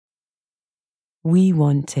We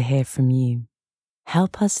want to hear from you.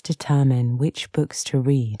 Help us determine which books to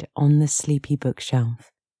read on the Sleepy Bookshelf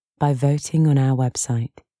by voting on our website,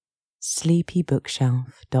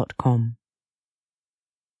 sleepybookshelf.com.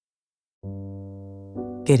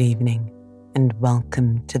 Good evening and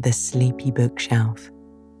welcome to the Sleepy Bookshelf,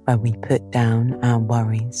 where we put down our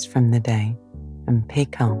worries from the day and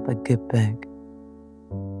pick up a good book.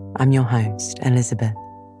 I'm your host, Elizabeth.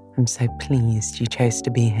 I'm so pleased you chose to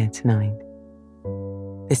be here tonight.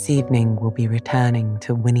 This evening we'll be returning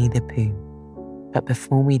to Winnie-the-Pooh, but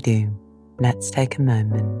before we do, let's take a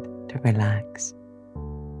moment to relax.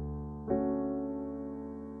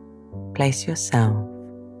 Place yourself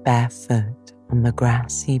barefoot on the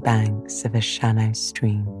grassy banks of a shallow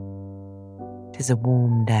stream. It is a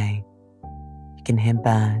warm day. You can hear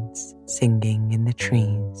birds singing in the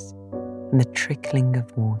trees and the trickling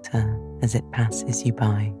of water as it passes you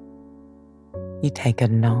by. You take a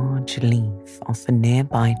large leaf off a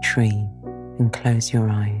nearby tree and close your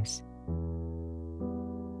eyes.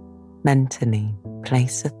 Mentally,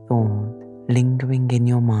 place a thought lingering in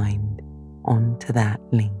your mind onto that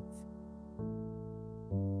leaf.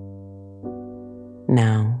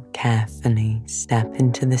 Now carefully step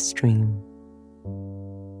into the stream.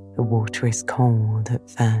 The water is cold at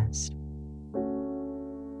first.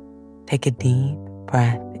 Take a deep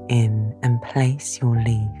breath in and place your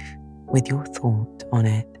leaf with your thought on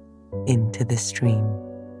it into the stream.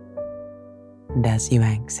 And as you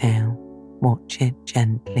exhale, watch it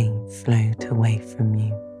gently float away from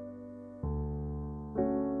you.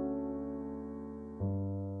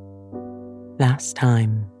 Last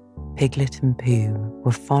time, Piglet and Pooh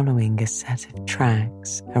were following a set of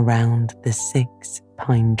tracks around the 6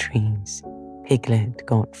 pine trees. Piglet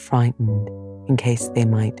got frightened in case they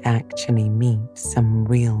might actually meet some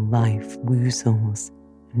real-life woozles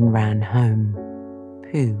and ran home.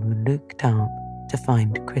 Pooh looked up to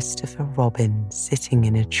find Christopher Robin sitting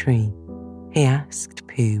in a tree. He asked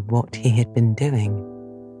Pooh what he had been doing,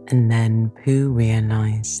 and then Pooh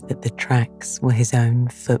realized that the tracks were his own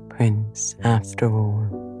footprints after all.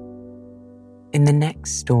 In the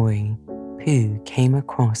next story, Pooh came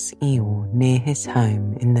across Eeyore near his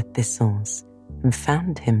home in the thistles and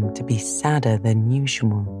found him to be sadder than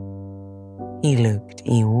usual. He looked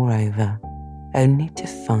Eeyore over, only to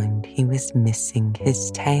find he was missing his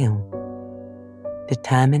tail.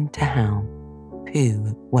 Determined to help,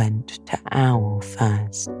 Pooh went to Owl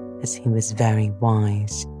first, as he was very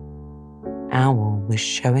wise. Owl was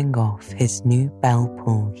showing off his new bell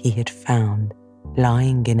pull he had found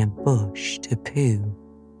lying in a bush to Pooh.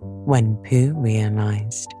 When Pooh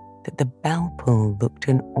realized that the bell pull looked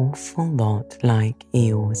an awful lot like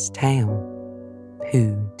Eeyore's tail,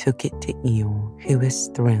 Pooh took it to Eeyore, who was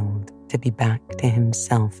thrilled to be back to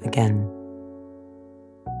himself again.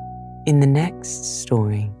 In the next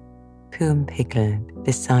story, Pooh and Piglet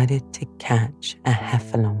decided to catch a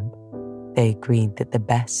heffalump. They agreed that the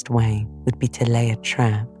best way would be to lay a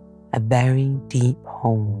trap, a very deep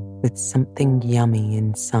hole with something yummy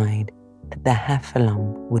inside that the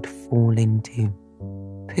heffalump would fall into.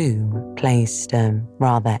 Pooh placed a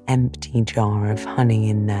rather empty jar of honey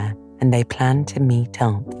in there, and they planned to meet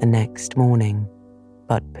up the next morning.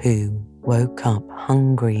 But Pooh woke up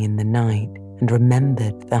hungry in the night and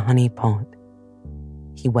remembered the honey pot.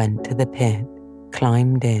 He went to the pit,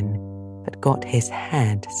 climbed in, but got his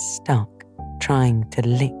head stuck trying to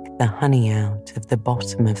lick the honey out of the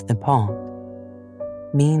bottom of the pot.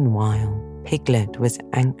 Meanwhile, Piglet was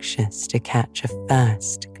anxious to catch a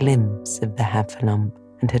first glimpse of the heffalump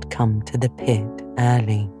and had come to the pit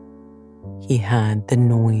early. He heard the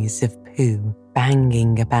noise of Pooh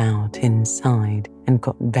banging about inside and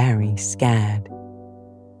got very scared.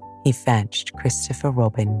 He fetched Christopher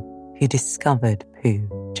Robin, who discovered Pooh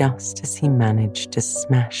just as he managed to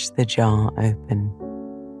smash the jar open.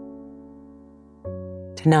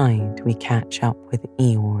 Tonight we catch up with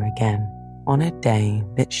Eeyore again on a day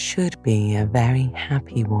that should be a very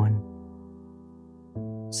happy one.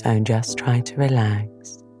 So just try to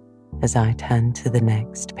relax as I turn to the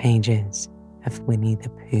next pages of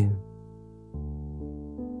Winnie-the-Pooh.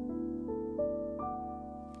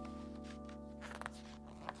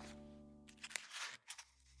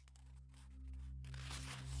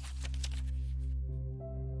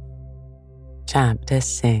 Chapter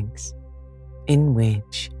 6, in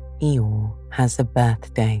which Eeyore has a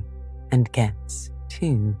birthday and gets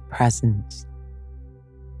 2 presents.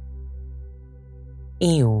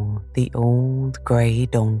 Eeyore, the old grey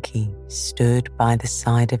donkey, stood by the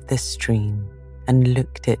side of the stream and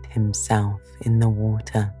looked at himself in the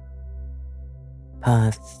water.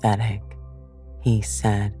 "Pathetic," he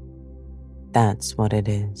said. "That's what it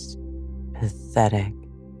is. pathetic.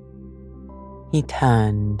 He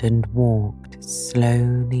turned and walked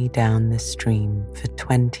slowly down the stream for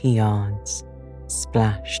 20 yards,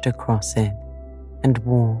 splashed across it, and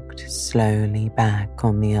walked slowly back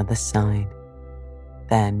on the other side.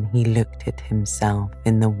 Then he looked at himself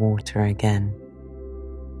in the water again.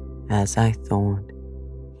 "As I thought,"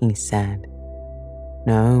 he said.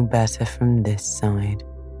 "No better from this side,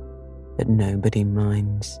 but nobody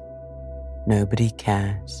minds. Nobody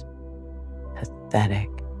cares. Pathetic.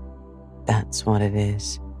 That's what it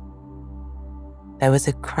is." There was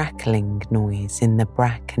a crackling noise in the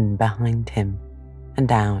bracken behind him,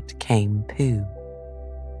 and out came Pooh.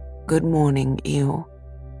 "Good morning, Eeyore,"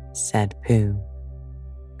 said Pooh.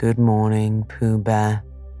 "Good morning, Pooh Bear,"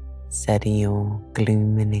 said Eeyore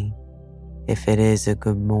gloomily. "If it is a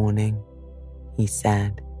good morning," he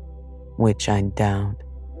said, "which I doubt."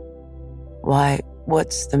 "Why,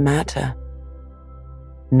 what's the matter?"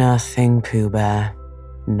 "Nothing, Pooh Bear,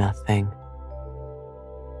 nothing.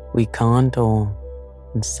 We can't all,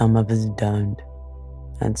 and some of us don't.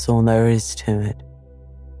 That's all there is to it."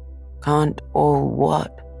 "Can't all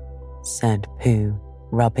what?" said Pooh,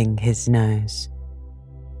 rubbing his nose.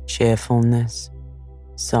 "Cheerfulness,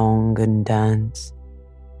 song and dance.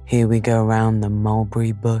 Here we go round the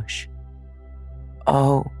mulberry bush."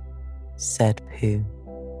 "Oh," said Pooh.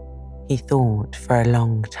 He thought for a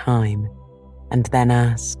long time and then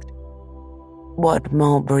asked, "What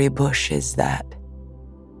mulberry bush is that?"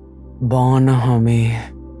 "Bonhomie,"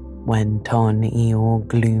 went on Eeyore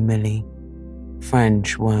gloomily.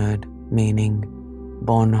 "French word meaning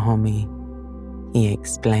bonhomie," he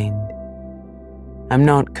explained. "I'm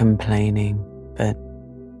not complaining, but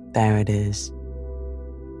there it is."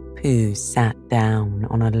 Pooh sat down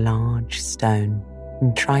on a large stone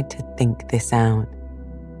and tried to think this out.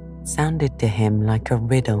 It sounded to him like a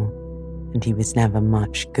riddle, and he was never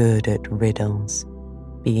much good at riddles,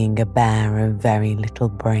 being a bear of very little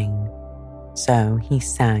brain. So he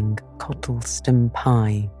sang Cottleston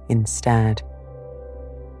Pie instead.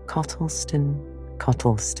 Cottleston,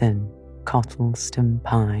 Cottleston, Cottleston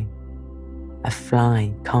Pie. A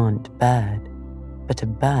fly can't bird, but a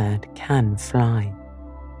bird can fly.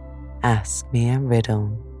 Ask me a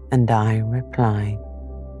riddle, and I reply.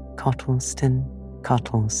 Cottleston,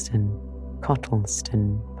 Cottleston,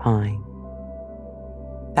 Cottleston Pie.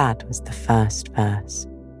 That was the first verse.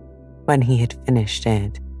 When he had finished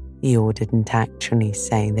it, Eeyore didn't actually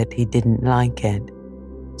say that he didn't like it.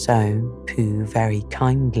 So Pooh very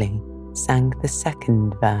kindly sang the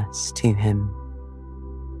second verse to him.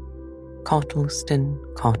 Cottleston,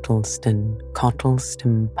 Cottleston,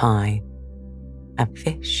 Cottleston Pie. A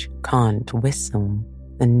fish can't whistle,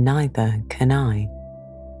 and neither can I.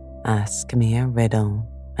 Ask me a riddle,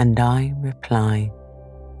 and I reply.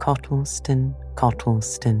 Cottleston,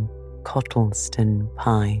 Cottleston, Cottleston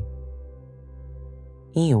Pie.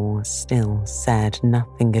 Eeyore still said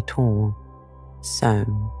nothing at all, so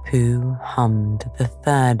Pooh hummed the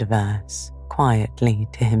third verse quietly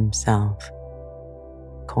to himself.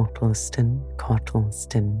 Cottleston,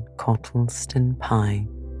 Cottleston, Cottleston Pie.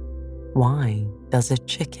 Why does a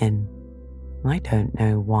chicken? I don't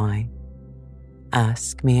know why.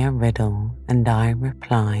 Ask me a riddle, and I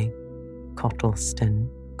reply. Cottleston,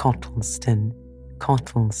 Cottleston,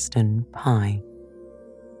 Cottleston Pie.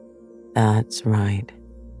 That's right,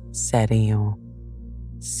 said Eeyore.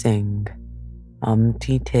 Sing,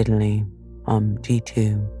 umpty tiddly, umpty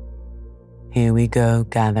too. Here we go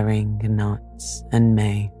gathering nuts and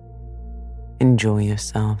may. Enjoy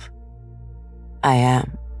yourself. I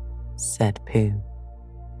am, said Pooh.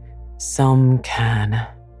 Some can,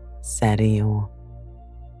 said Eeyore.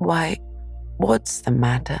 Why, what's the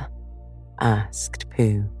matter? Asked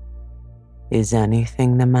Pooh. Is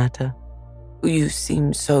anything the matter? You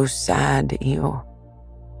seem so sad, Eeyore.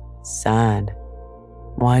 Sad?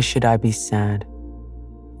 Why should I be sad?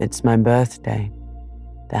 It's my birthday,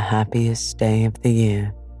 the happiest day of the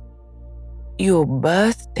year. Your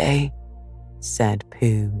birthday? Said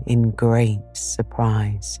Pooh in great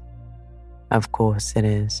surprise. Of course it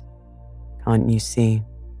is. Can't you see?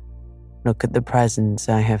 Look at the presents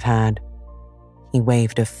I have had. He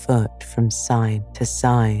waved a foot from side to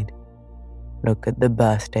side. Look at the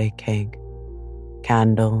birthday cake,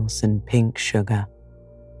 candles and pink sugar.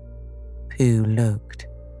 Pooh looked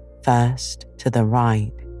first to the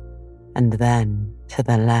right and then to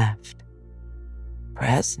the left.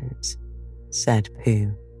 Presents, said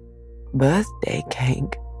Pooh. Birthday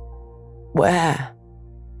cake? Where?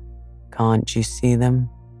 Can't you see them?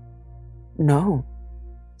 No,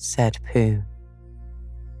 said Pooh.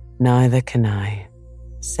 Neither can I,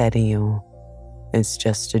 said Eeyore. It's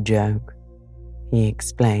just a joke, he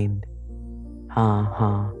explained. Ha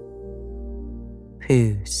ha.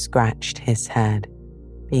 Pooh scratched his head,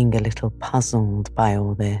 being a little puzzled by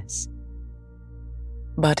all this.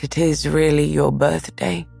 But it is really your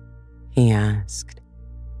birthday? He asked.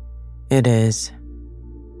 It is.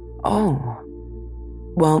 Oh.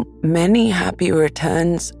 Well, many happy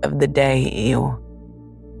returns of the day, Eeyore.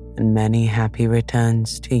 And many happy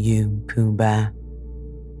returns to you, Pooh Bear.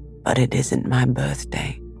 But it isn't my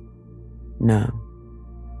birthday. No,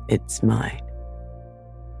 it's mine.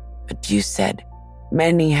 But you said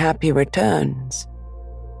many happy returns.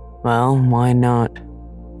 Well, why not?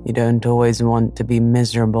 You don't always want to be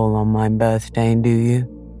miserable on my birthday, do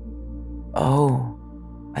you? Oh,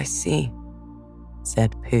 I see,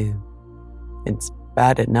 said Pooh. It's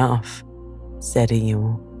bad enough, said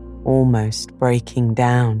Eeyore, almost breaking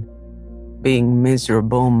down. Being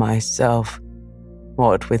miserable myself,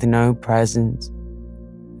 what with no presents,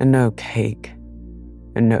 and no cake,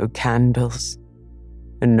 and no candles,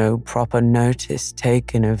 and no proper notice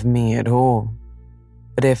taken of me at all.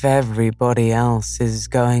 But if everybody else is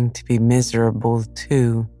going to be miserable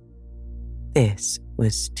too, this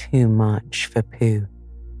was too much for Pooh.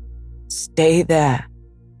 Stay there,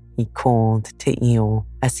 he called to Eeyore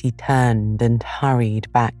as he turned and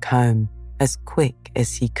hurried back home as quick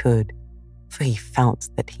as he could, for he felt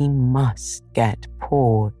that he must get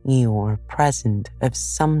poor Eeyore a present of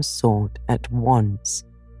some sort at once,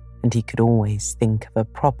 and he could always think of a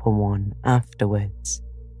proper one afterwards.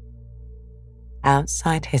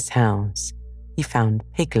 Outside his house, he found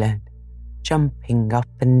Piglet, jumping up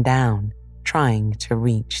and down, trying to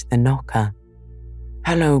reach the knocker.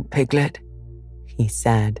 Hello, Piglet, he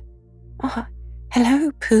said. Oh,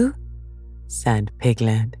 hello, Pooh, said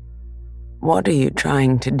Piglet. What are you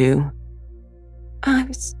trying to do? I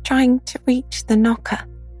was trying to reach the knocker,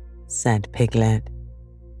 said Piglet.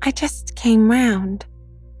 I just came round.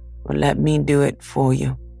 Well, let me do it for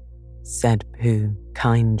you, said Pooh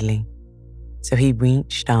kindly. So he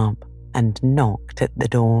reached up and knocked at the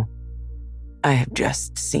door. I have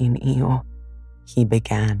just seen Eeyore, he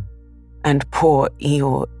began, and poor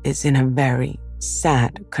Eeyore is in a very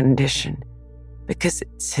sad condition because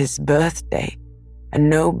it's his birthday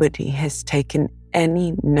and nobody has taken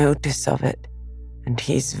any notice of it, and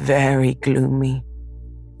he's very gloomy.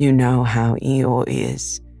 You know how Eeyore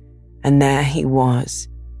is, and there he was,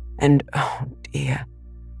 and oh dear,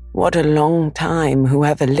 what a long time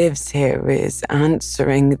whoever lives here is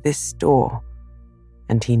answering this door.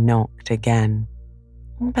 And he knocked again.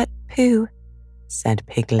 But Pooh, said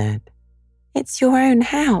Piglet, it's your own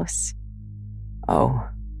house. Oh,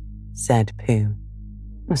 said Pooh,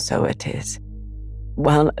 so it is.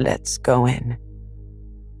 Well, let's go in.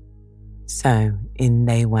 So in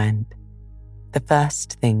they went. The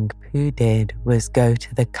first thing Pooh did was go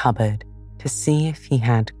to the cupboard to see if he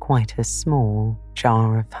had quite a small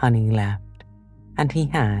jar of honey left, and he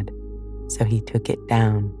had, so he took it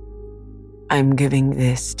down. I'm giving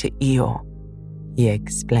this to Eeyore, he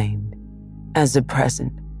explained, as a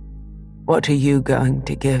present. What are you going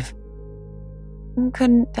to give?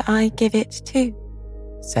 Couldn't I give it too?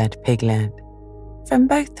 Said Piglet. From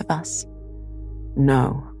both of us?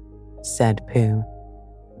 No, said Pooh.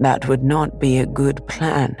 That would not be a good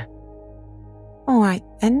plan. All right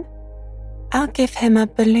then. I'll give him a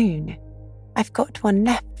balloon. I've got one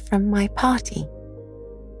left from my party.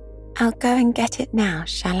 I'll go and get it now,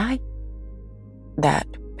 shall I? That,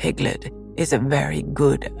 Piglet, is a very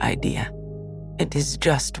good idea. It is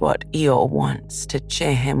just what Eeyore wants to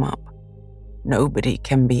cheer him up. Nobody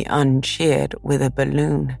can be uncheered with a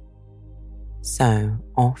balloon. So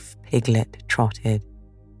off Piglet trotted,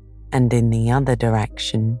 and in the other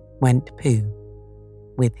direction went Pooh,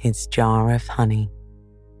 with his jar of honey.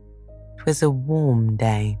 It was a warm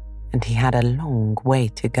day, and he had a long way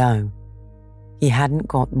to go. He hadn't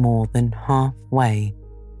got more than halfway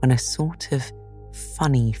when a sort of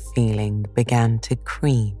funny feeling began to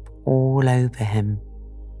creep all over him.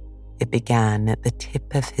 It began at the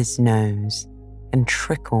tip of his nose and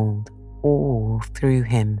trickled all through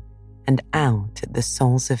him and out at the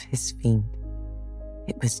soles of his feet.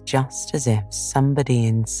 It was just as if somebody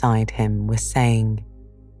inside him was saying,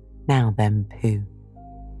 Now then, Pooh,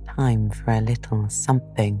 time for a little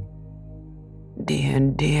something. Dear,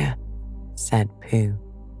 dear, said Pooh.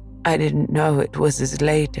 I didn't know it was as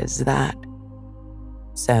late as that.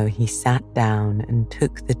 So he sat down and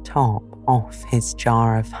took the top off his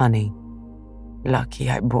jar of honey. Lucky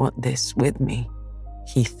I brought this with me,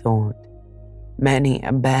 he thought. Many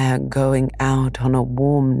a bear going out on a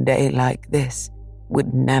warm day like this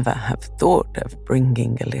would never have thought of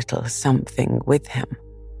bringing a little something with him.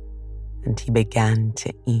 And he began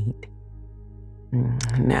to eat.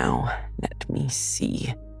 Now, let me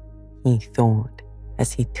see, he thought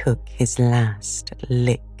as he took his last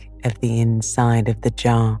lick of the inside of the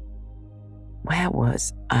jar. Where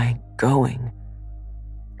was I going?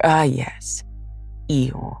 Ah, yes,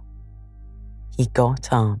 Eeyore. He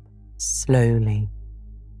got up slowly,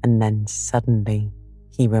 and then suddenly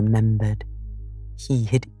he remembered. He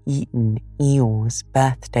had eaten Eeyore's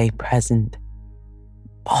birthday present.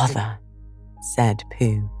 Bother, said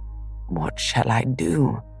Pooh. What shall I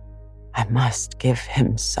do? I must give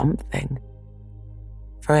him something.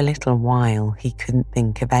 For a little while he couldn't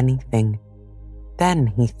think of anything. Then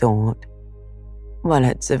he thought, well,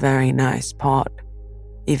 it's a very nice pot,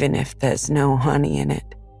 even if there's no honey in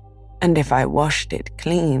it. And if I washed it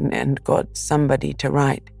clean and got somebody to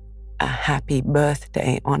write a happy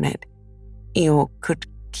birthday on it, Eeyore could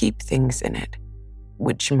keep things in it,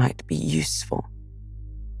 which might be useful.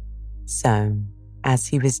 So, as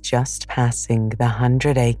he was just passing the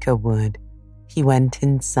 100-acre wood, he went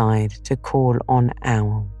inside to call on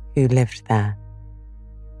Owl, who lived there.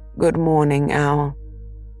 Good morning, Owl,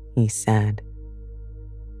 he said.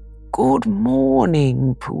 Good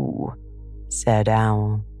morning, Pooh, said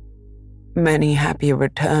Owl. Many happy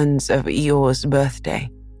returns of Eeyore's birthday,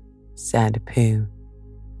 said Pooh.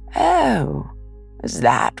 Oh, is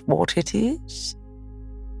that what it is?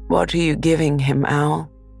 What are you giving him, Owl?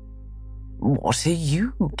 What are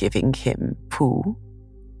you giving him, Pooh?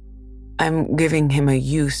 I'm giving him a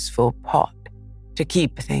useful pot to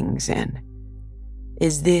keep things in.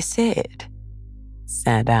 Is this it?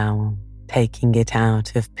 Said Owl, taking it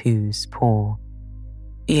out of Pooh's paw.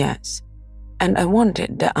 Yes, and I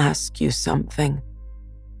wanted to ask you something.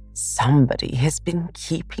 Somebody has been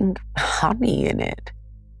keeping honey in it,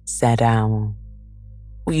 said Owl.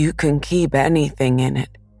 You can keep anything in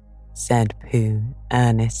it, said Pooh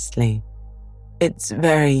earnestly. It's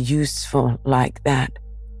very useful like that.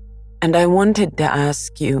 And I wanted to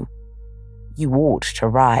ask you, you ought to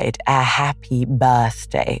write a happy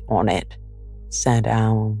birthday on it, said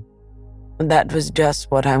Owl. That was just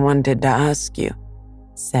what I wanted to ask you,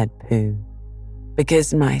 said Pooh,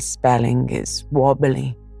 because my spelling is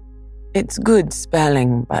wobbly. It's good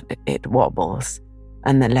spelling, but it wobbles,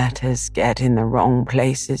 and the letters get in the wrong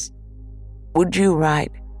places. Would you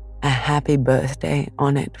write a happy birthday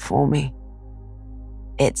on it for me?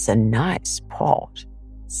 It's a nice pot,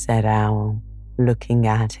 said Owl, looking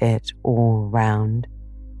at it all round.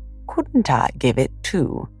 Couldn't I give it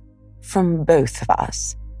too, from both of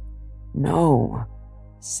us? No,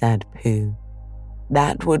 said Pooh.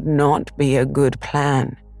 That would not be a good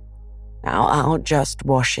plan. Now I'll just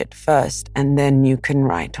wash it first and then you can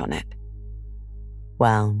write on it.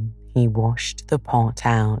 Well, he washed the pot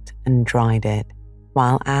out and dried it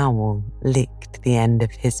while Owl licked the end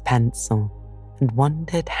of his pencil and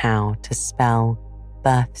wondered how to spell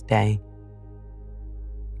birthday.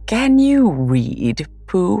 Can you read,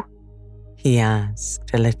 Pooh? He asked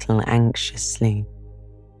a little anxiously.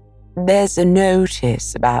 There's a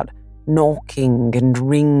notice about knocking and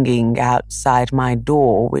ringing outside my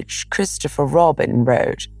door which Christopher Robin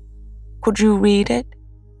wrote. Could you read it?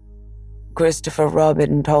 Christopher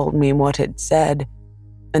Robin told me what it said,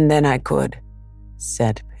 and then I could,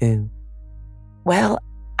 said Pooh. Well,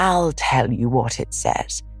 I'll tell you what it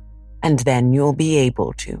says, and then you'll be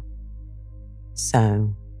able to.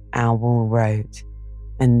 So Owl wrote,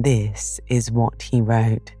 and this is what he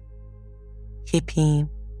wrote. Hippy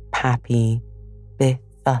Pappy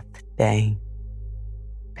Birthday.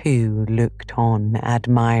 Pooh looked on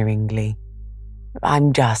admiringly.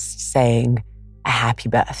 I'm just saying a happy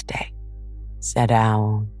birthday, said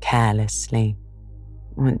Owl carelessly.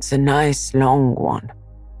 It's a nice long one,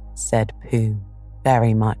 said Pooh,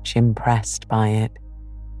 very much impressed by it.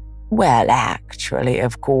 Well, actually,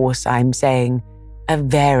 of course, I'm saying a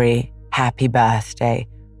very happy birthday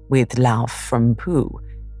with love from Pooh.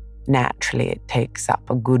 Naturally, it takes up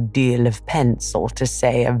a good deal of pencil to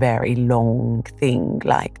say a very long thing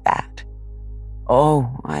like that.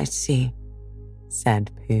 Oh, I see,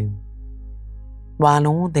 said Pooh. While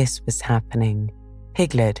all this was happening,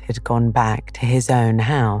 Piglet had gone back to his own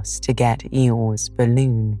house to get Eeyore's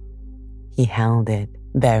balloon. He held it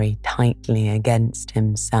very tightly against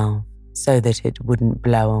himself so that it wouldn't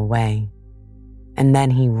blow away. And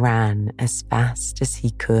then he ran as fast as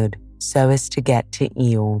he could so as to get to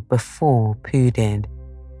Eeyore before Pooh did,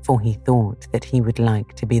 for he thought that he would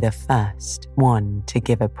like to be the first one to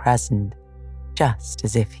give a present, just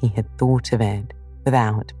as if he had thought of it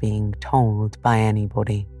without being told by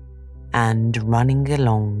anybody. And running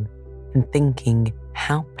along and thinking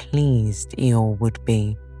how pleased Eeyore would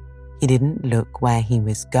be, he didn't look where he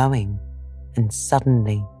was going, and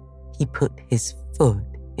suddenly he put his foot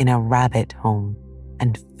in a rabbit hole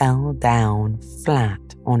and fell down flat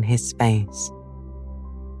on his face.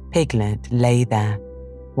 Piglet lay there,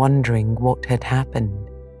 wondering what had happened.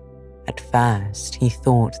 At first, he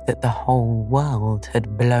thought that the whole world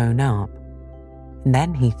had blown up, and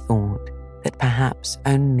then he thought that perhaps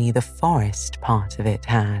only the forest part of it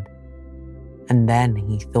had, and then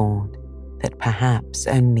he thought that perhaps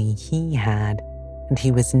only he had, and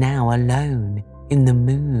he was now alone in the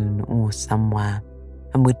moon or somewhere,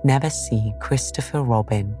 and would never see Christopher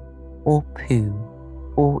Robin or Pooh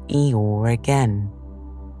or Eeyore again.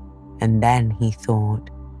 And then he thought,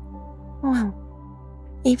 well,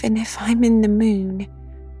 even if I'm in the moon,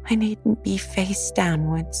 I needn't be face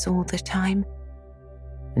downwards all the time.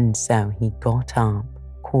 And so he got up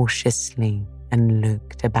cautiously and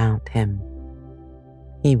looked about him.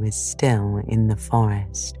 He was still in the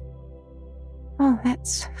forest. Oh,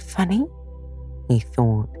 that's funny, he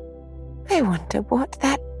thought. I wonder what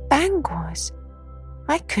that bang was.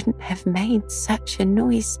 I couldn't have made such a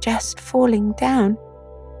noise just falling down.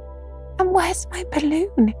 And where's my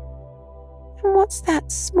balloon? And what's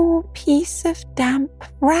that small piece of damp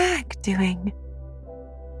rag doing?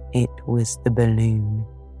 It was the balloon.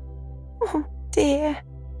 Oh dear,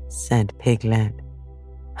 said Piglet.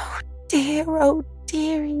 Oh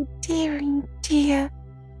dearie, dearie, dear.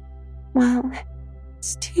 Well,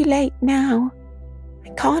 it's too late now. I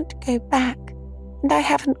can't go back, and I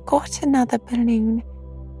haven't got another balloon.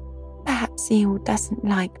 Perhaps Eel doesn't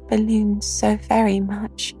like balloons so very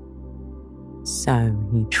much. So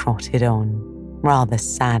he trotted on, rather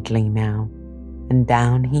sadly now, and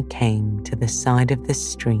down he came to the side of the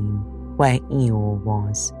stream where Eeyore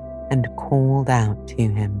was, and called out to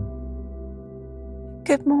him.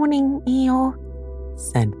 Good morning, Eeyore,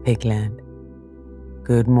 said Piglet.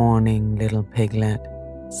 Good morning, little Piglet,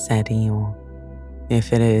 said Eeyore.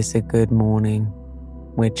 If it is a good morning,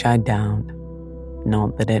 which I doubt,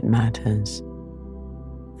 not that it matters.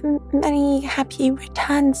 Many happy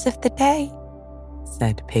returns of the day,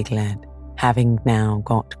 said Piglet, having now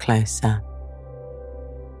got closer.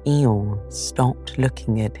 Eeyore stopped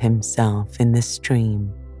looking at himself in the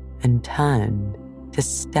stream and turned to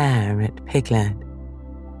stare at Piglet.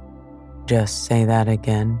 Just say that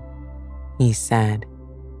again, he said.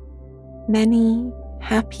 Many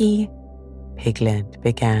happy, Piglet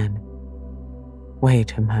began.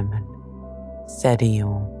 Wait a moment, said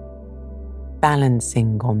Eeyore.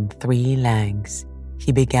 Balancing on 3 legs,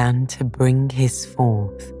 he began to bring his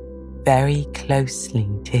fourth very closely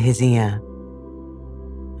to his ear.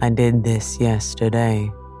 I did this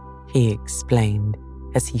yesterday, he explained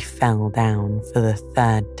as he fell down for the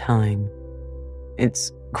 3rd time.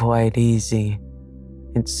 It's quite easy.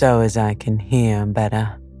 It's so as I can hear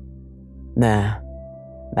better. There,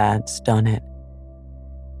 that's done it.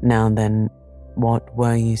 Now then, what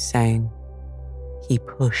were you saying? He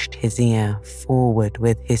pushed his ear forward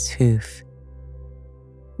with his hoof.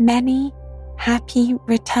 Many happy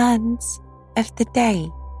returns of the day,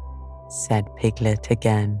 said Piglet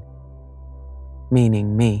again.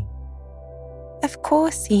 Meaning me? Of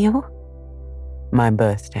course, Eel. My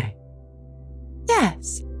birthday?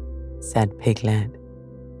 Yes, said Piglet.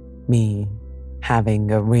 Me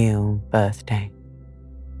having a real birthday?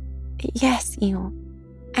 Yes, Eel,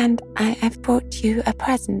 and I've brought you a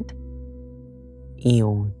present.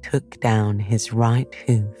 Eel took down his right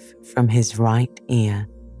hoof from his right ear,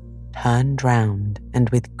 turned round and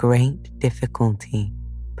with great difficulty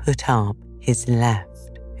put up his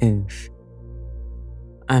left hoof.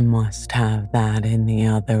 I must have that in the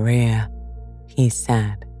other ear, he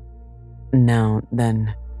said. Now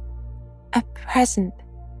then. A present,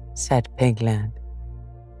 said Piglet.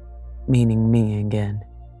 Meaning me again?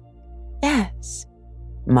 Yes.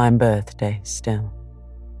 My birthday still?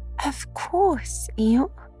 Of course, Eel.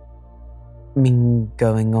 Me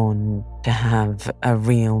going on to have a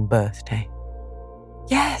real birthday?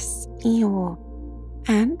 Yes, Eel.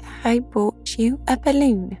 And I bought you a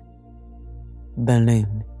balloon.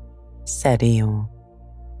 Balloon, said Eel.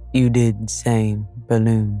 You did say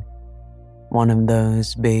balloon. One of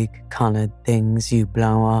those big coloured things you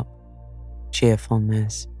blow up.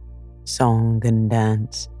 Cheerfulness, song and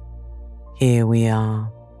dance. Here we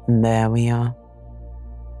are, and there we are.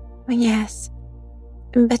 Yes,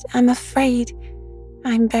 but I'm afraid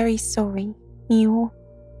I'm very sorry, Eel.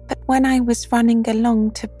 But when I was running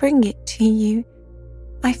along to bring it to you,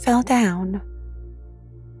 I fell down.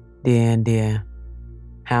 Dear, dear,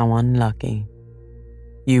 how unlucky.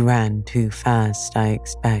 You ran too fast, I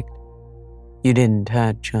expect. You didn't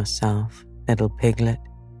hurt yourself, little Piglet?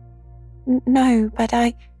 No, but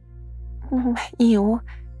Eel,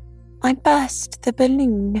 I burst the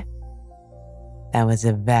balloon. There was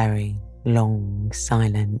a very long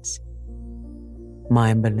silence.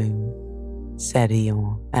 "My balloon," said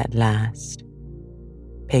Eeyore at last.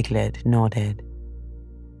 Piglet nodded.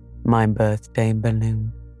 "My birthday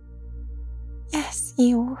balloon." "Yes,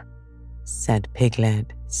 Eeyore," said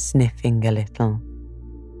Piglet, sniffing a little.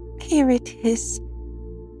 "Here it is,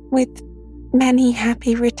 with many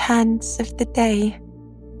happy returns of the day."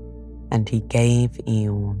 And he gave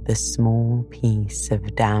Eeyore the small piece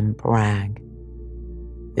of damp rag.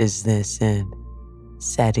 "Is this it?"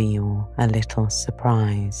 said Eeyore, a little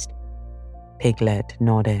surprised. Piglet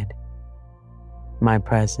nodded. "My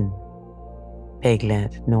present."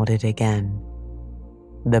 Piglet nodded again.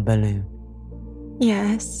 "The balloon."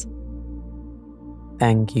 "Yes."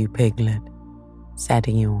 "Thank you, Piglet," said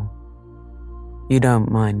Eeyore. "You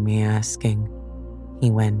don't mind me asking," he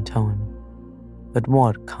went on, "but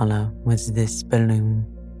what color was this balloon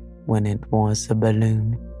when it was a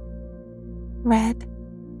balloon?" "Red."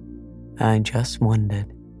 I just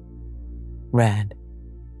wondered. "Red,"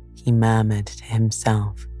 he murmured to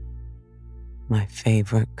himself. "My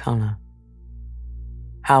favorite color."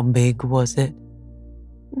 "How big was it?"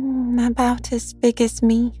 "About as big as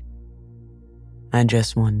me." I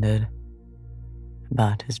just wondered.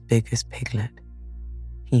 About as big as Piglet,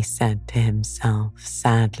 he said to himself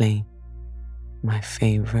sadly. My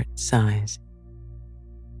favorite size.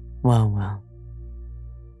 Well.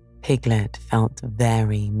 Piglet felt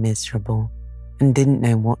very miserable and didn't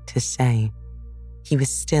know what to say. He was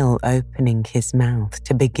still opening his mouth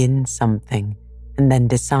to begin something and then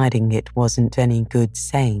deciding it wasn't any good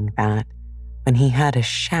saying that when he heard a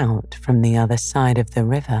shout from the other side of the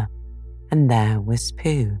river, and there was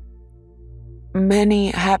Pooh.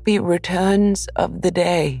 "Many happy returns of the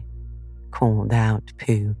day," called out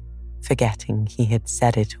Pooh, forgetting he had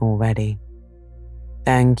said it already.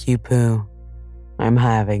 "Thank you, Pooh. I'm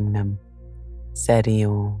having them," said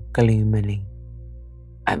Eeyore gloomily.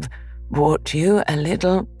 "I've brought you a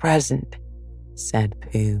little present," said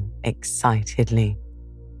Pooh excitedly.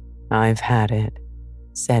 "I've had it,"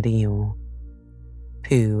 said Eeyore.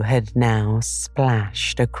 Pooh had now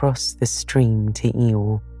splashed across the stream to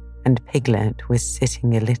Eeyore, and Piglet was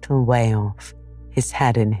sitting a little way off, his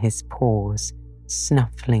head in his paws,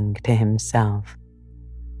 snuffling to himself.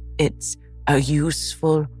 "It's a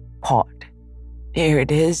useful pot. Here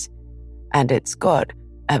it is, and it's got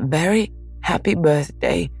a very happy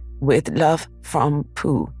birthday with love from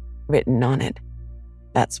Pooh written on it.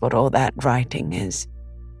 That's what all that writing is.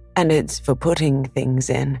 And it's for putting things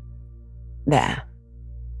in. There."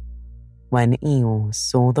 When Eeyore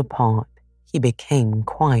saw the pot, he became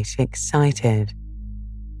quite excited.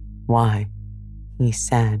 "Why," he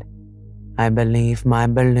said, "I believe my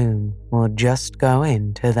balloon will just go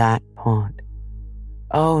into that pot."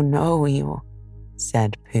 "Oh no, Eeyore,"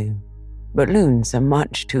 said Pooh. "Balloons are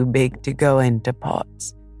much too big to go into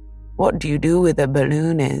pots. What you do with a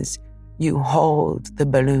balloon is you hold the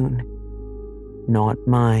balloon." "Not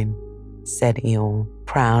mine," said Eeyore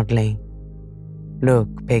proudly.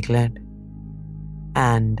 "Look, Piglet."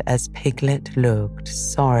 And as Piglet looked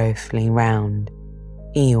sorrowfully round,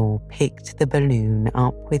 Eeyore picked the balloon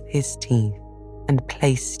up with his teeth and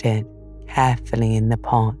placed it carefully in the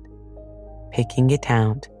pot, picking it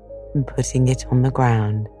out and putting it on the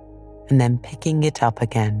ground, and then picking it up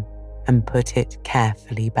again and put it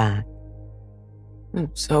carefully back.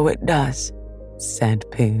 "So it does," said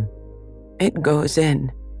Pooh. "It goes in."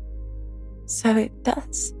 "So it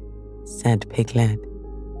does," said Piglet.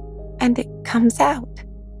 "And it comes out."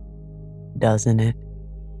 "Doesn't it?"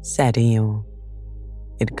 said Eeyore.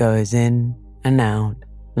 "It goes in and out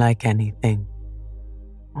like anything."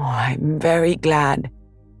 "Oh, I'm very glad,"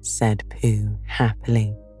 said Pooh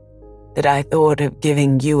happily, "that I thought of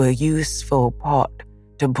giving you a useful pot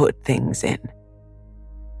to put things in."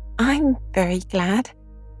 "I'm very glad,"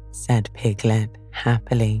 said Piglet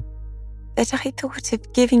happily, "that I thought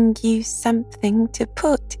of giving you something to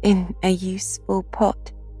put in a useful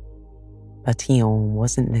pot." But Eeyore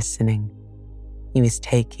wasn't listening. He was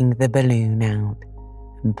taking the balloon out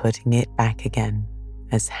and putting it back again,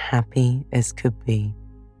 as happy as could be.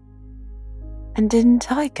 "And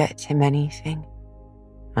didn't I get him anything?"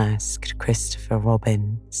 asked Christopher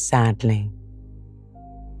Robin sadly.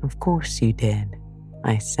 "Of course you did,"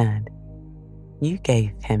 I said. "You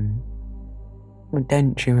gave him, well,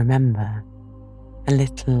 don't you remember, a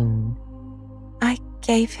little..." "I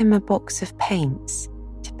gave him a box of paints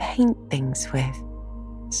to paint things with,"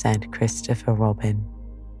 said Christopher Robin.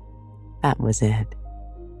 That was it.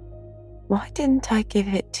 "Why didn't I give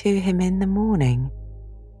it to him in the morning?"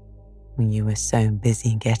 When you were so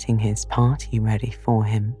busy getting his party ready for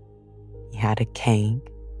him. He had a cake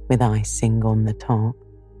with icing on the top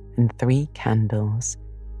and 3 candles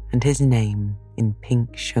and his name in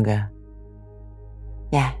pink sugar.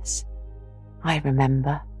 Yes, I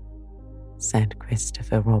remember, said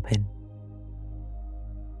Christopher Robin.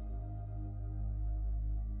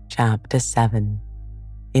 Chapter 7,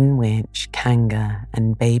 in which Kanga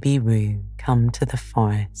and Baby Roo come to the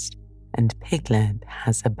forest and Piglet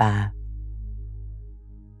has a bath.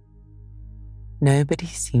 Nobody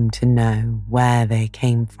seemed to know where they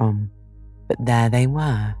came from, but there they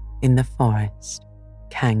were in the forest,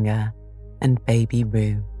 Kanga and Baby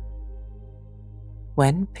Roo.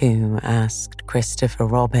 When Pooh asked Christopher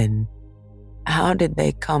Robin, "How did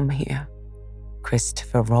they come here?"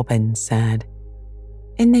 Christopher Robin said,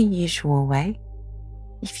 "In the usual way,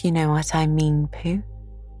 if you know what I mean, Pooh."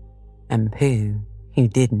 And Pooh, who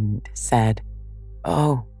didn't, said,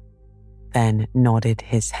 "Oh," then nodded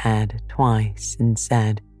his head twice and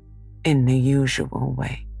said, "In the usual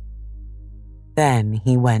way." Then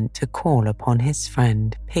he went to call upon his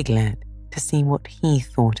friend Piglet to see what he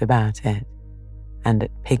thought about it, and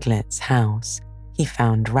at Piglet's house he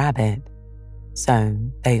found Rabbit, so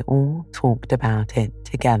they all talked about it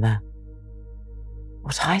together.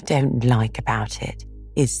 "What I don't like about it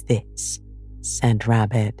is this," said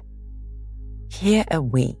Rabbit. "Here are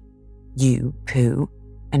we, you, Pooh,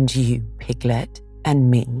 and you, Piglet, and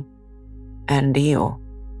me." "And Eeyore,"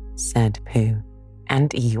 said Pooh. "And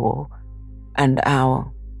Eeyore." "And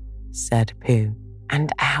Owl," said Pooh.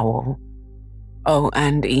 "And Owl." "Oh,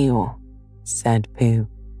 and Eeyore," said Pooh.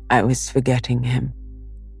 "I was forgetting him."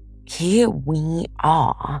 "Here we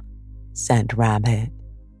are," said Rabbit,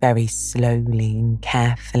 very slowly and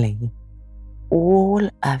carefully. "All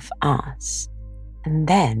of us. And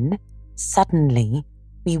then, suddenly,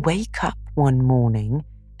 we wake up one morning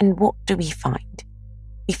and what do we find?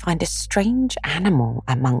 We find a strange animal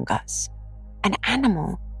among us, an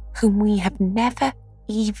animal whom we have never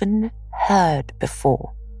even heard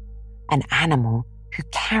before, an animal who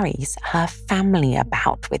carries her family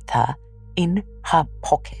about with her in her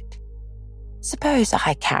pocket. Suppose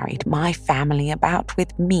I carried my family about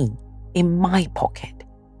with me in my pocket.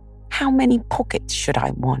 How many pockets should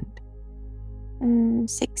I want?"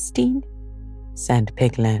 16, said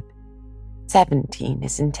Piglet. 17,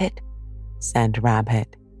 isn't it? Said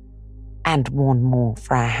Rabbit. And one more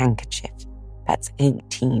for a handkerchief. That's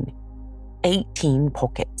 18. 18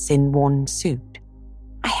 pockets in one suit.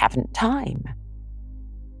 I haven't time.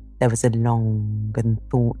 There was a long and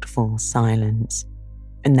thoughtful silence,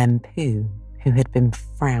 and then Pooh, who had been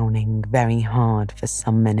frowning very hard for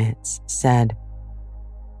some minutes, said,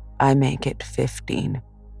 "I make it 15.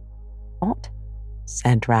 "What?"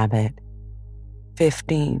 said Rabbit.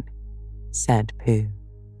 15, said Pooh.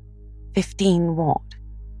 15 what?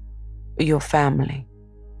 "Your family,"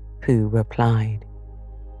 Pooh replied.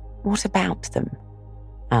 "What about them?"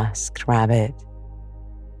 asked Rabbit.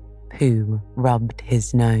 Pooh rubbed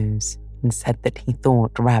his nose and said that he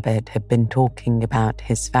thought Rabbit had been talking about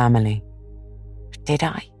his family. "Did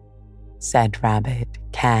I?" said Rabbit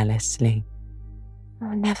carelessly.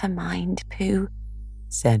 "Oh, never mind, Pooh,"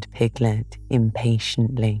 said Piglet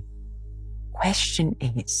impatiently. "Question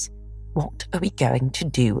is, what are we going to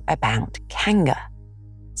do about Kanga?"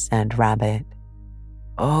 said Rabbit.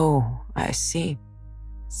 "Oh, I see,"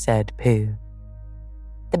 said Pooh.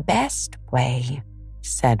 "The best way,"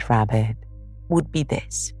 said Rabbit, "would be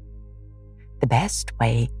this. The best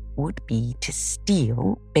way would be to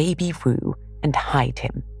steal Baby Roo and hide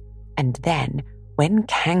him. And then, when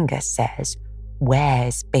Kanga says,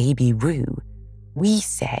 'Where's Baby Roo?' we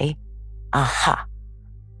say, 'Aha.'"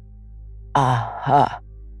 "Aha,"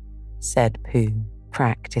 said Pooh,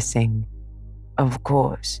 practicing. "Of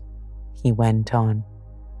course," he went on,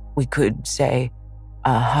 "we could say,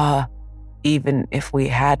 'Aha,' even if we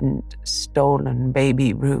hadn't stolen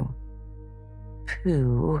Baby Roo."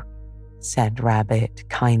 "Pooh," said Rabbit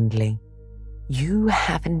kindly, "you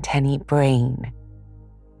haven't any brain."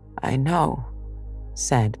 "I know,"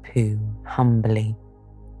 said Pooh humbly.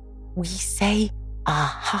 "We say,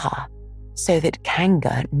 'Aha,' so that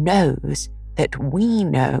Kanga knows that we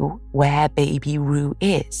know where Baby Roo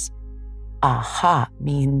is. 'Aha'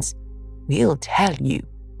 means we'll tell you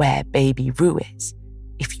where Baby Roo is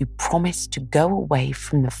if you promise to go away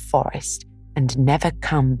from the forest and never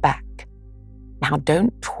come back. Now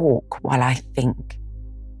don't talk while I think."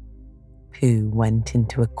 Pooh went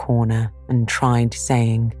into a corner and tried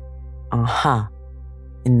saying, "Aha,"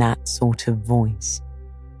 in that sort of voice.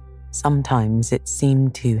 Sometimes it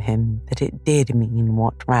seemed to him that it did mean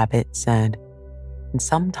what Rabbit said, and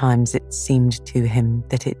sometimes it seemed to him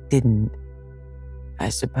that it didn't. "I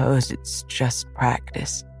suppose it's just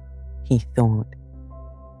practice," he thought.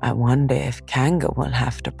 I wonder if Kanga will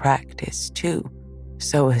have to practice too,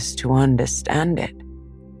 so as to understand it.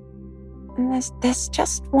 There's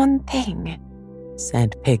just one thing,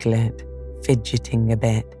 said Piglet, fidgeting a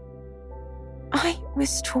bit. I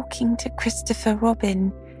was talking to Christopher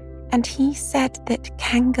Robin, and he said that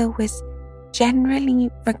Kanga was generally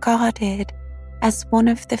regarded as one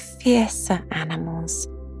of the fiercer animals.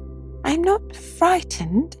 I'm not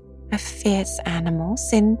frightened of fierce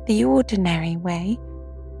animals in the ordinary way,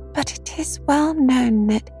 but it is well known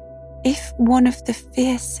that if one of the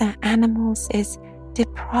fiercer animals is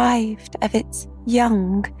deprived of its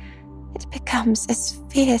young, it becomes as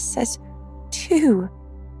fierce as two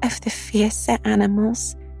of the fiercer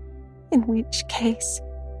animals, in which case,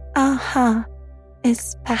 aha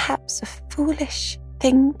is perhaps a foolish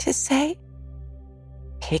thing to say.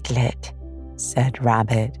 Piglet, said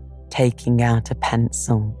Rabbit, taking out a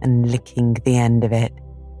pencil and licking the end of it.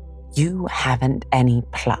 You haven't any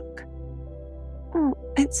pluck.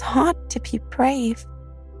 It's hard to be brave,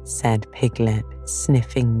 said Piglet,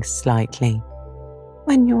 sniffing slightly,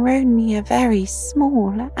 when you're only a very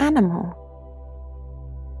small animal.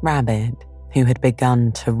 Rabbit, who had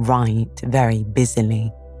begun to write very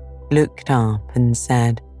busily, looked up and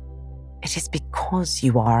said, It is because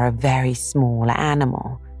you are a very small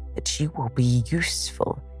animal that you will be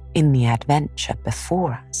useful in the adventure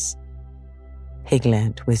before us.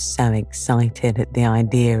 Piglet was so excited at the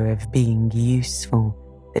idea of being useful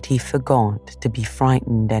that he forgot to be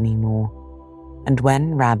frightened anymore. And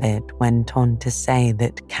when Rabbit went on to say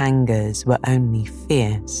that Kangas were only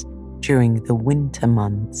fierce during the winter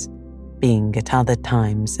months, being at other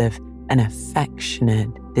times of an affectionate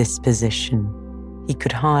disposition, he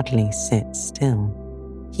could hardly sit still.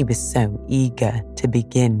 He was so eager to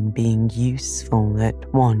begin being useful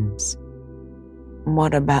at once.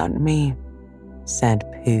 What about me? Said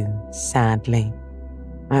Pooh sadly.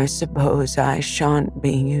 I suppose I shan't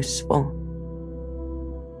be useful.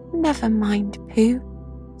 Never mind, Pooh,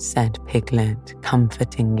 said Piglet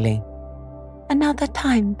comfortingly. Another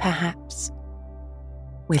time, perhaps.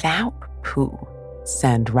 Without Pooh,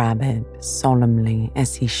 said Rabbit solemnly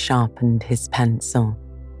as he sharpened his pencil,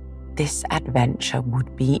 this adventure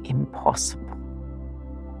would be impossible.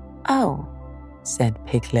 Oh, said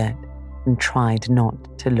Piglet, and tried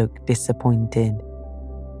not to look disappointed.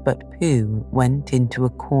 But Pooh went into a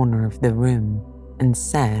corner of the room and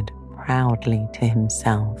said proudly to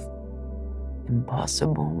himself,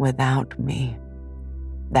 Impossible without me.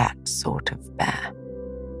 That sort of bear.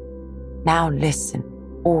 Now listen,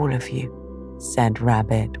 all of you, said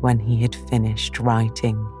Rabbit when he had finished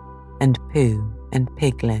writing, and Pooh and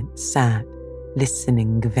Piglet sat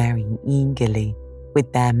listening very eagerly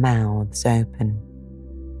with their mouths open.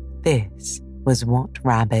 This was what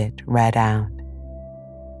Rabbit read out.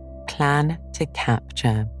 Plan to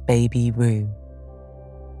capture Baby Roo.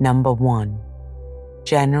 Number 1.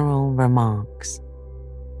 General remarks.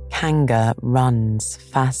 Kanga runs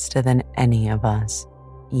faster than any of us,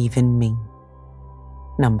 even me.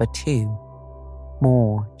 Number 2.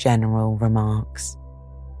 More general remarks.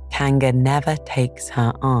 Kanga never takes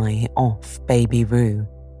her eye off Baby Roo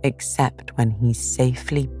except when he's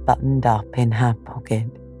safely buttoned up in her pocket.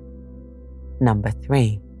 Number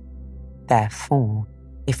 3. Therefore,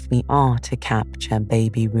 if we are to capture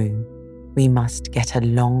Baby Roo, we must get a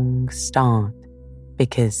long start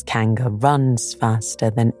because Kanga runs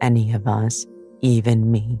faster than any of us,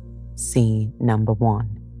 even me. See number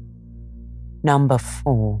 1. Number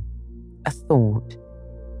 4. A thought.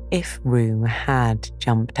 If Roo had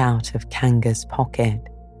jumped out of Kanga's pocket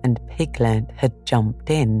and Piglet had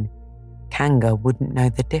jumped in, Kanga wouldn't know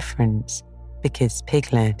the difference because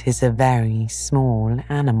Piglet is a very small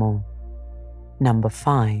animal. Number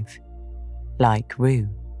 5. Like Roo.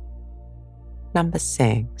 Number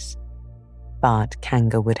 6. But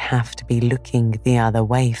Kanga would have to be looking the other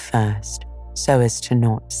way first so as to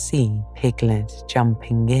not see Piglet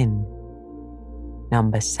jumping in.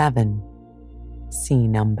 Number 7. See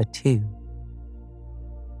number 2.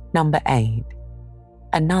 Number 8.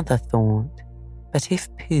 Another thought, but if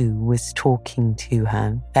Pooh was talking to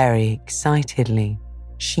her very excitedly,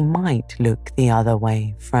 she might look the other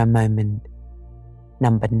way for a moment.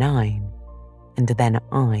 Number 9. And then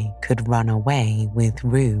I could run away with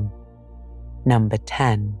Roo. Number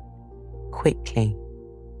 10. Quickly.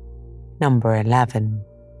 Number 11.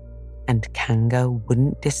 And Kanga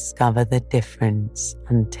wouldn't discover the difference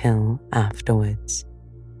until afterwards.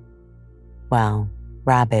 Well,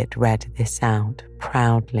 Rabbit read this out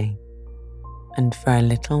proudly, and for a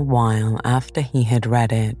little while after he had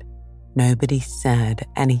read it, nobody said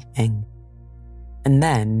anything. And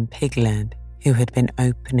then Piglet, who had been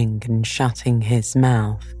opening and shutting his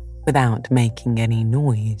mouth without making any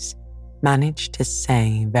noise, managed to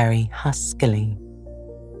say very huskily,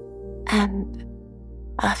 "And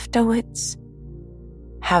afterwards?"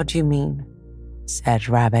 "How do you mean?" said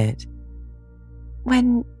Rabbit.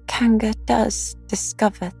 "When Kanga does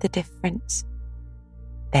discover the difference."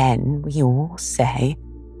 "Then we all say,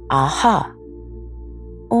 'Aha!'"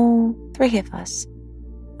 "All three of us?"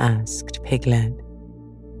 asked Piglet.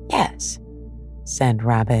 "Yes," said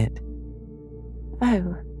Rabbit.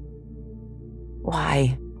 "Oh."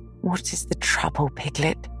 "Why, what is the trouble,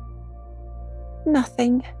 Piglet?"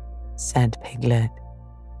 "Nothing," said Piglet.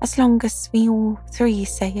 "As long as we all three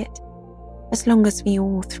say it. As long as we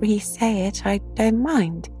all three say it, I don't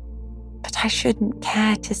mind. But I shouldn't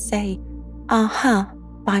care to say, 'Aha,'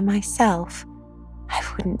 by myself. I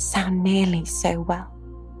wouldn't sound nearly so well.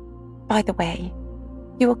 By the way,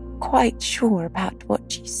 you were quite sure about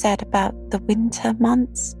what you said about the winter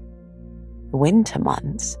months?" "The winter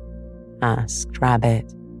months?" asked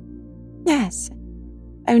Rabbit. "Yes,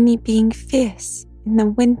 only being fierce in the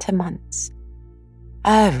winter months."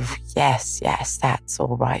 "Oh, yes, that's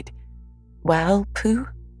all right. Well, Pooh,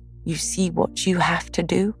 you see what you have to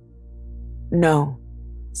do?" "No,"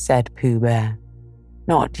 said Pooh Bear.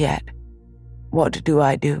 "Not yet. What do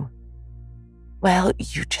I do?" "Well,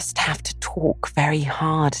 you just have to talk very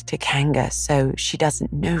hard to Kanga so she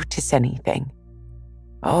doesn't notice anything."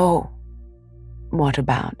 "Oh, what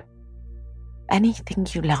about?" "Anything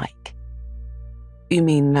you like." "You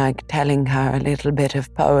mean like telling her a little bit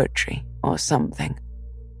of poetry or something?"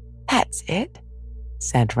 "That's it,"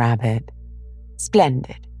 said Rabbit.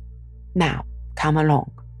 "Splendid. Now, come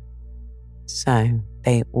along." So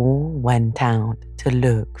they all went out to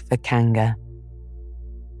look for Kanga.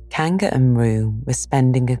 Kanga and Roo were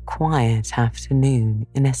spending a quiet afternoon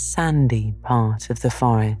in a sandy part of the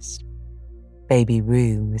forest. Baby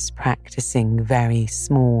Roo was practicing very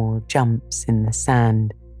small jumps in the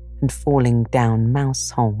sand and falling down mouse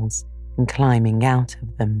holes and climbing out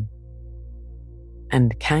of them.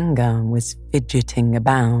 And Kanga was fidgeting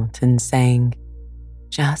about and saying,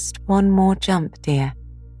 "Just one more jump, dear,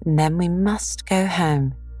 and then we must go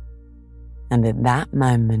home." And at that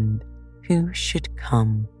moment, who should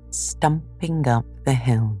come stumping up the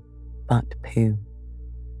hill but Pooh.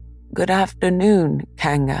 "Good afternoon,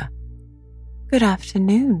 Kanga." "Good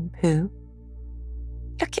afternoon, Pooh."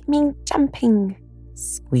 "Look at me jumping,"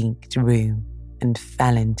 squeaked Roo and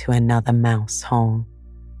fell into another mouse hole.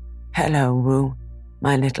 "Hello, Roo,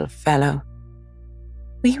 my little fellow."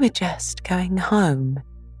 "We were just going home,"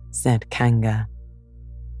 said Kanga.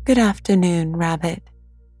 "Good afternoon, Rabbit.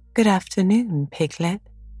 Good afternoon, Piglet."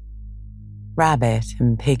 Rabbit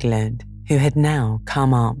and Piglet, who had now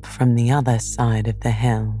come up from the other side of the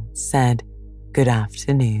hill, said, "Good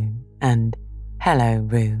afternoon," and "Hello,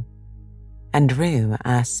 Roo." And Roo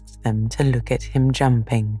asked them to look at him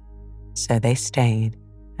jumping, so they stayed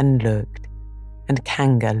and looked, and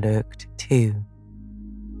Kanga looked too.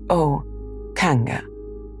 "Oh, Kanga,"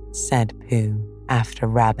 said Pooh after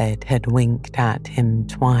Rabbit had winked at him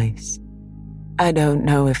twice. "I don't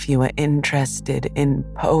know if you are interested in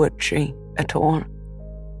poetry at all."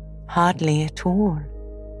 "Hardly at all,"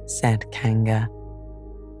 said Kanga.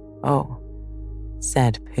 "Oh,"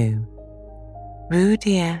 said Pooh. "Roo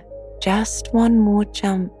dear, just one more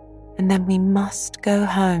jump and then we must go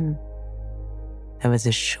home." There was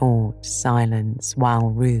a short silence while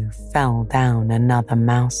Roo fell down another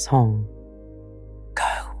mouse hole.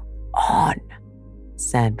 "Go on,"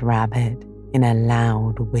 said Rabbit in a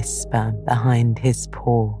loud whisper behind his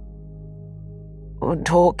paw.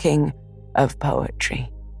 "Talking of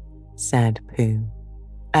poetry," said Pooh,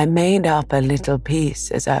 "I made up a little piece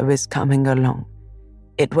as I was coming along.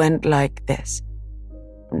 It went like this.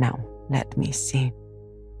 Now, let me see."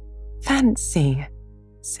 "Fancy,"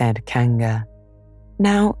 said Kanga.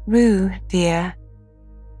 "Now, Roo, dear."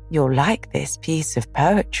 "You'll like this piece of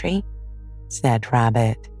poetry," said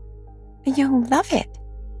Rabbit. "You'll love it,"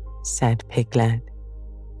 said Piglet.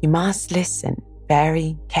 "You must listen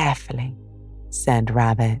very carefully," said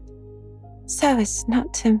Rabbit. "So as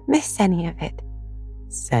not to miss any of it,"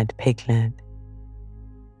 said Piglet.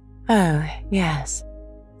 "Oh, yes,"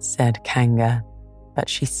 said Kanga, but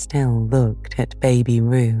she still looked at Baby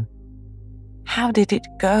Roo. "How did it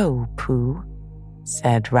go, Pooh?"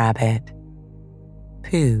 said Rabbit.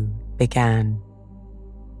 Pooh began.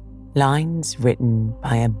 Lines written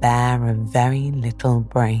by a bear of very little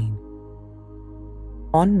brain.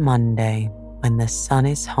 On Monday, when the sun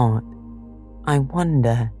is hot, I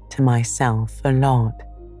wonder to myself a lot.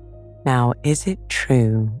 Now, is it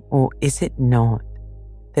true or is it not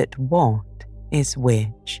that what is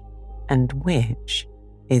which and which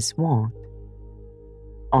is what.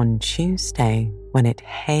 On Tuesday, when it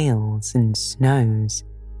hails and snows,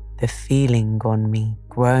 the feeling on me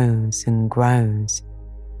grows and grows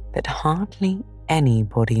that hardly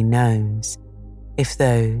anybody knows if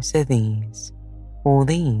those are these or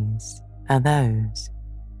these are those.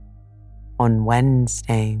 On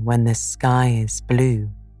Wednesday, when the sky is blue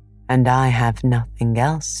and I have nothing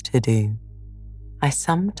else to do, I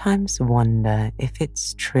sometimes wonder if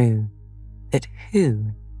it's true that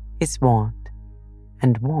who is what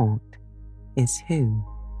and what is who.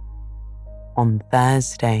 On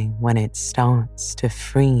Thursday, when it starts to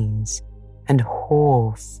freeze and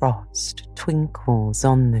hoar frost twinkles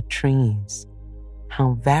on the trees,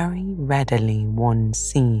 how very readily one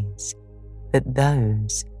sees that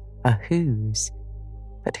those are whose,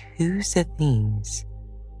 but whose are these?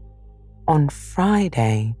 On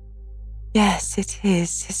Friday, yes, it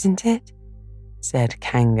is, isn't it? Said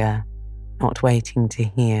Kanga, not waiting to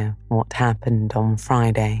hear what happened on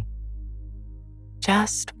Friday.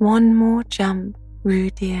 Just one more jump, Roo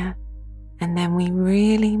dear, and then we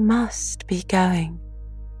really must be going,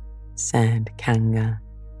 said Kanga.